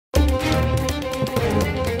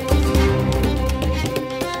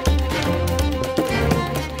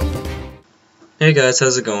Hey guys,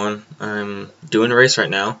 how's it going? I'm doing a race right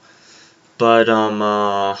now, but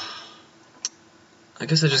I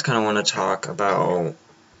guess I just kind of want to talk about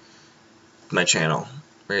my channel,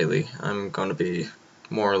 really. I'm going to be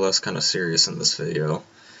more or less kind of serious in this video.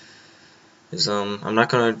 I'm not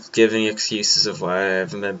going to give any excuses of why I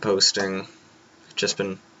haven't been posting. I've just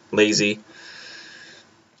been lazy.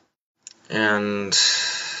 And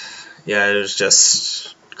yeah, it was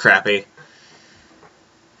just crappy.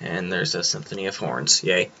 And there's a symphony of horns,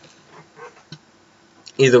 yay.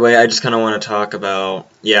 Either way, I just kind of want to talk about,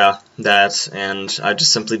 that, and I've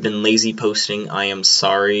just simply been lazy posting. I am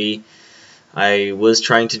sorry. I was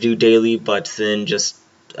trying to do daily, but then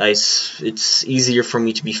it's easier for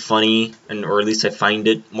me to be funny, or at least I find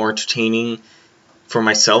it more entertaining for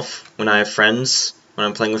myself when I have friends, when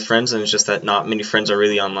I'm playing with friends, and it's just that not many friends are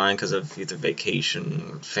really online because of either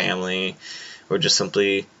vacation, family, or just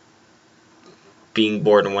simply being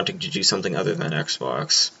bored and wanting to do something other than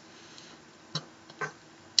Xbox.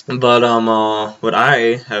 But what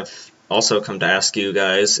I have also come to ask you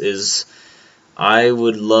guys is, I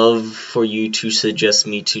would love for you to suggest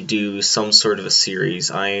me to do some sort of a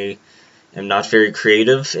series. I am not very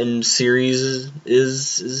creative in series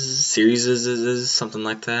something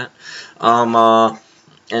like that.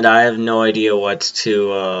 And I have no idea what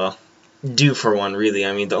to do for one, really.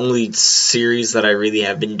 I mean, the only series that I really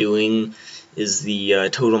have been doing is the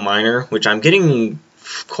Total Miner, which I'm getting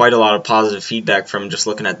quite a lot of positive feedback from just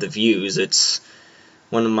looking at the views. It's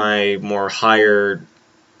one of my more higher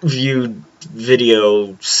viewed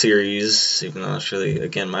video series, even though it's really,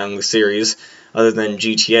 again, my only series, other than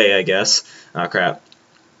GTA, I guess. Oh, crap.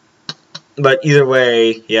 But either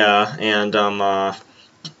way, yeah, and, I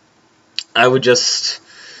would just...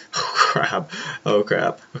 Oh,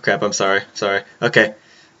 crap. I'm sorry. Okay.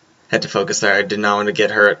 Had to focus there. I did not want to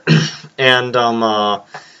get hurt. And,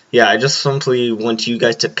 yeah, I just simply want you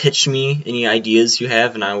guys to pitch me any ideas you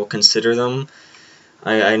have, and I will consider them.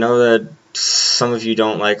 I know that some of you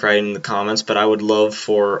don't like writing in the comments, but I would love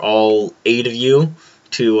for all 8 of you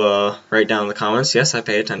to write down in the comments. Yes, I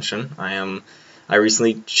pay attention. I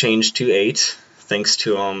recently changed to 8, thanks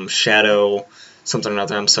to Shadow something or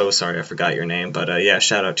other. I'm so sorry I forgot your name, but yeah,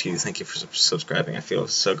 shout out to you. Thank you for subscribing. I feel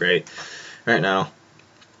so great right now.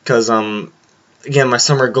 Because, again, my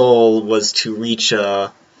summer goal was to reach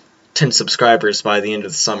 10 subscribers by the end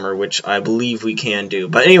of the summer, which I believe we can do.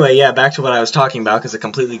 But anyway, yeah, back to what I was talking about, because I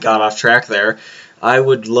completely got off track there. I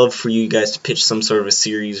would love for you guys to pitch some sort of a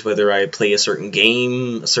series, whether I play a certain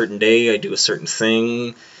game, a certain day, I do a certain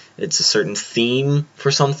thing, it's a certain theme for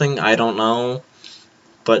something, I don't know.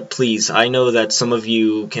 But please, I know that some of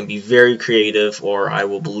you can be very creative, or I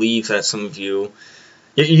will believe that some of you...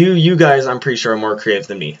 You guys, I'm pretty sure, are more creative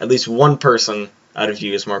than me. At least one person out of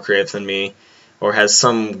you is more creative than me, or has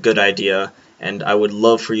some good idea, and I would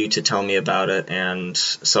love for you to tell me about it, and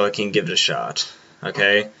so I can give it a shot.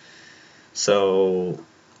 Okay? So,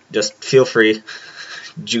 just feel free.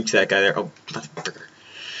 Juke that guy there. Oh, motherfucker.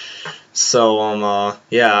 So,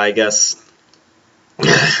 yeah, I guess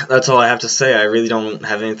that's all I have to say. I really don't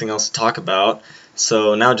have anything else to talk about.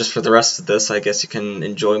 So now, just for the rest of this, I guess you can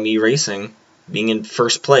enjoy me racing. Being in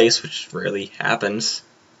first place, which rarely happens.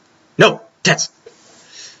 No! Tets!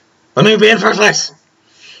 Let me be in first place!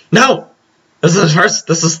 No! This is first,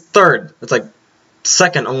 this is third. It's like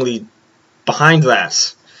second only behind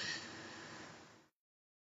that.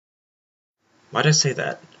 Why did I say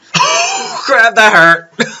that? Crap, that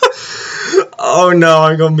hurt! Oh no,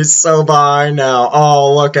 I'm gonna be so behind now.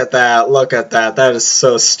 Oh, look at that, that is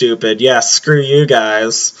so stupid. Yeah, screw you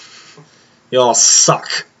guys. You all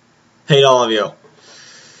suck. Hate all of you.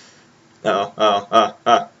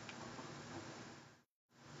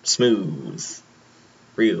 Smooth.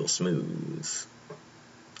 Real smooth. I'm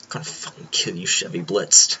gonna fucking kill you, Chevy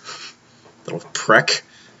Blitzed. Little prick.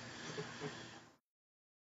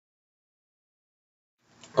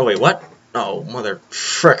 Oh wait, what? Oh, mother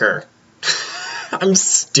fricker. I'm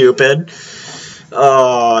stupid.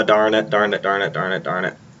 Oh, darn it.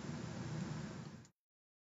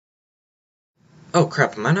 Oh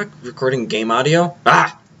crap, am I not recording game audio?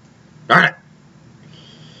 Ah! Darn it!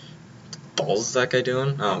 What the balls is that guy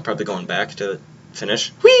doing? Oh, I'm probably going back to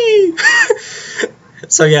finish. Whee!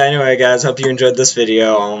 So yeah, anyway guys, hope you enjoyed this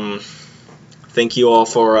video. Thank you all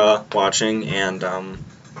for watching, and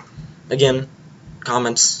again,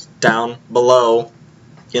 comments down below.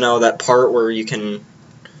 You know, that part where you can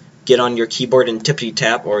get on your keyboard and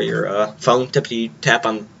tippity-tap, or your phone tippity-tap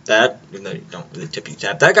on that, even though you don't really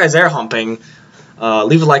tippity-tap. That guy's air humping.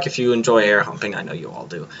 Leave a like if you enjoy air humping. I know you all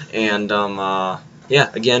do. And,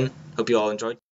 yeah, again, hope you all enjoyed.